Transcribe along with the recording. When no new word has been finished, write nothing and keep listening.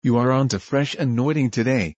You are on to Fresh Anointing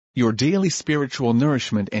Today, your daily spiritual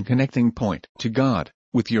nourishment and connecting point to God,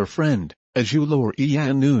 with your friend, Ajulor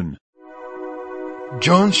Iyanun.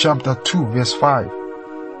 John chapter 2 verse 5.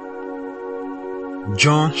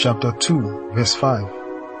 John chapter 2 verse 5.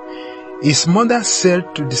 His mother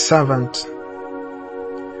said to the servant,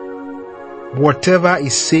 "Whatever he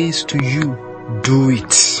says to you, do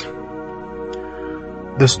it."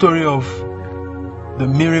 The story of the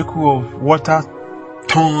miracle of water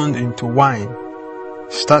turned into wine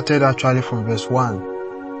started actually from verse 1.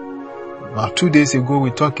 About 2 days ago we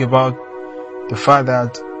talked about the fact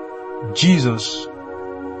that Jesus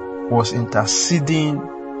was interceding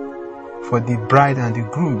for the bride and the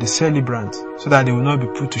groom, the celebrant, so that they will not be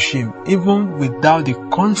put to shame, even without the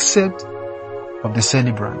concept of the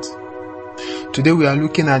celebrant. Today we are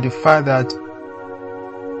looking at the fact that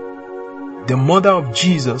the mother of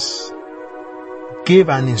Jesus gave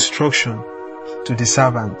an instruction to the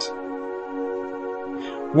servant.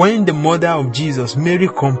 When the mother of Jesus, Mary,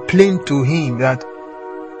 complained to him that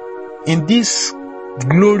in this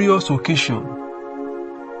glorious occasion,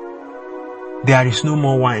 there is no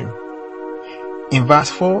more wine. In verse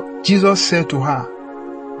 4, Jesus said to her,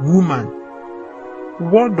 "Woman,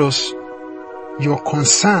 what does your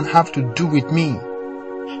concern have to do with me?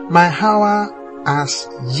 My hour has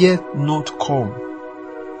yet not come."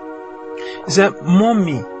 He said,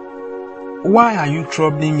 "Mommy, why are you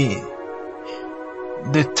troubling me?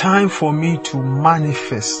 The time for me to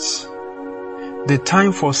manifest, the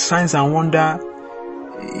time for signs and wonder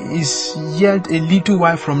is yet a little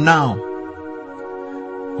while from now."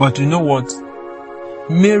 But you know what?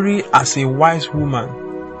 Mary, as a wise woman,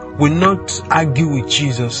 will not argue with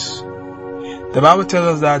Jesus. The Bible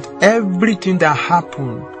tells us that everything that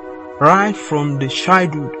happened right from the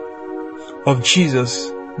childhood of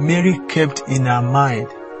Jesus, Mary kept in her mind.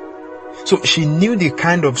 So she knew the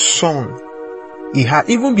kind of son he had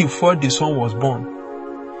even before the son was born.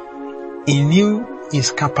 He knew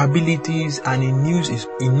his capabilities and he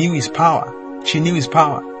knew his power. She knew his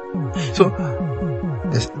power. So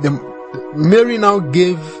Mary now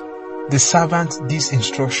gave the servant this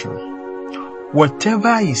instruction: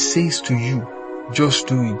 whatever he says to you, just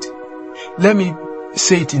do it. Let me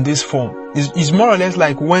say it in this form. It's more or less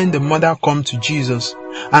like when the mother came to Jesus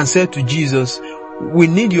and said to Jesus, "We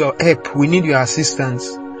need your help, we need your assistance."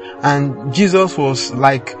 And Jesus was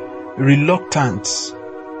like reluctant.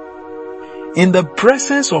 In the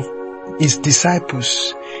presence of his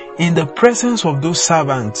disciples, in the presence of those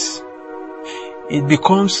servants, it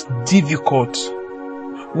becomes difficult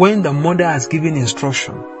when the mother has given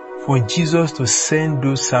instruction for Jesus to send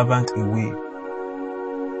those servants away.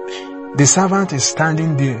 The servant is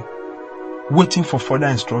standing there waiting for further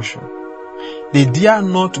instruction. They dare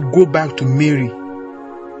not go back to Mary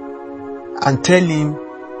and tell him,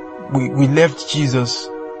 we left Jesus.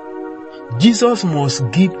 Jesus must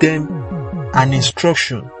give them an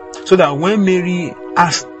instruction so that when Mary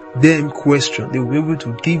asked them question, they will be able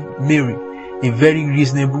to give Mary a very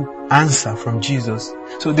reasonable answer from Jesus.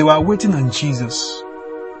 So they were waiting on Jesus.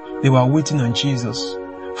 They were waiting on Jesus.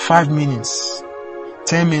 5 minutes,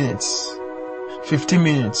 10 minutes, 15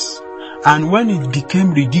 minutes. And when it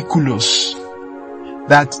became ridiculous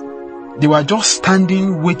that they were just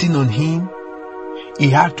standing waiting on him, he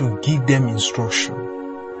had to give them instruction.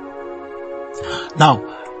 Now,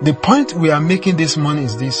 the point we are making this morning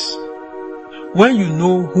is this: when you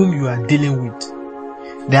know whom you are dealing with,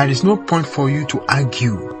 there is no point for you to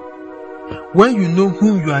argue. When you know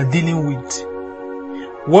whom you are dealing with,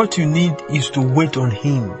 what you need is to wait on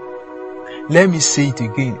him. Let me say it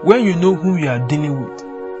again. When you know whom you are dealing with,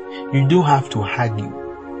 you don't have to argue.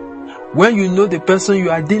 When you know the person you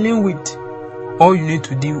are dealing with, all you need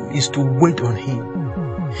to do is to wait on him.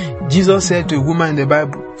 Jesus said to a woman in the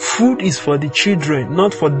Bible, "Food is for the children,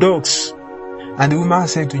 not for dogs." And the woman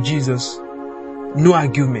said to Jesus, "No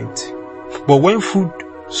argument." But when food,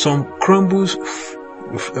 some crumbles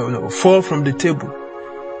fall from the table,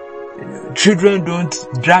 children don't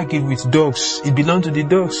drag it with dogs. It belongs to the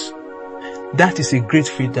dogs. That is a great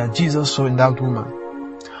faith that Jesus saw in that woman.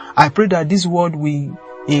 I pray that this word will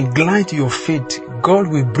ignite your faith. God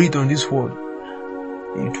will breathe on this word.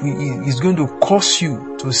 It's going to cause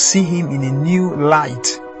you to see him in a new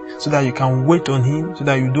light, so that you can wait on him, so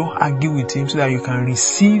that you don't argue with him, so that you can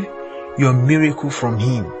receive your miracle from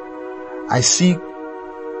him. I see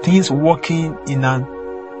things working in an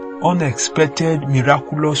unexpected,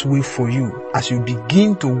 miraculous way for you as you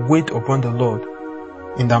begin to wait upon the Lord.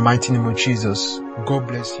 In the mighty name of Jesus. God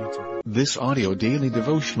bless you too. This audio daily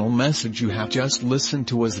devotional message you have just listened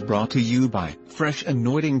to was brought to you by Fresh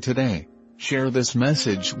Anointing Today. Share this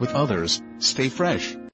message with others. Stay fresh.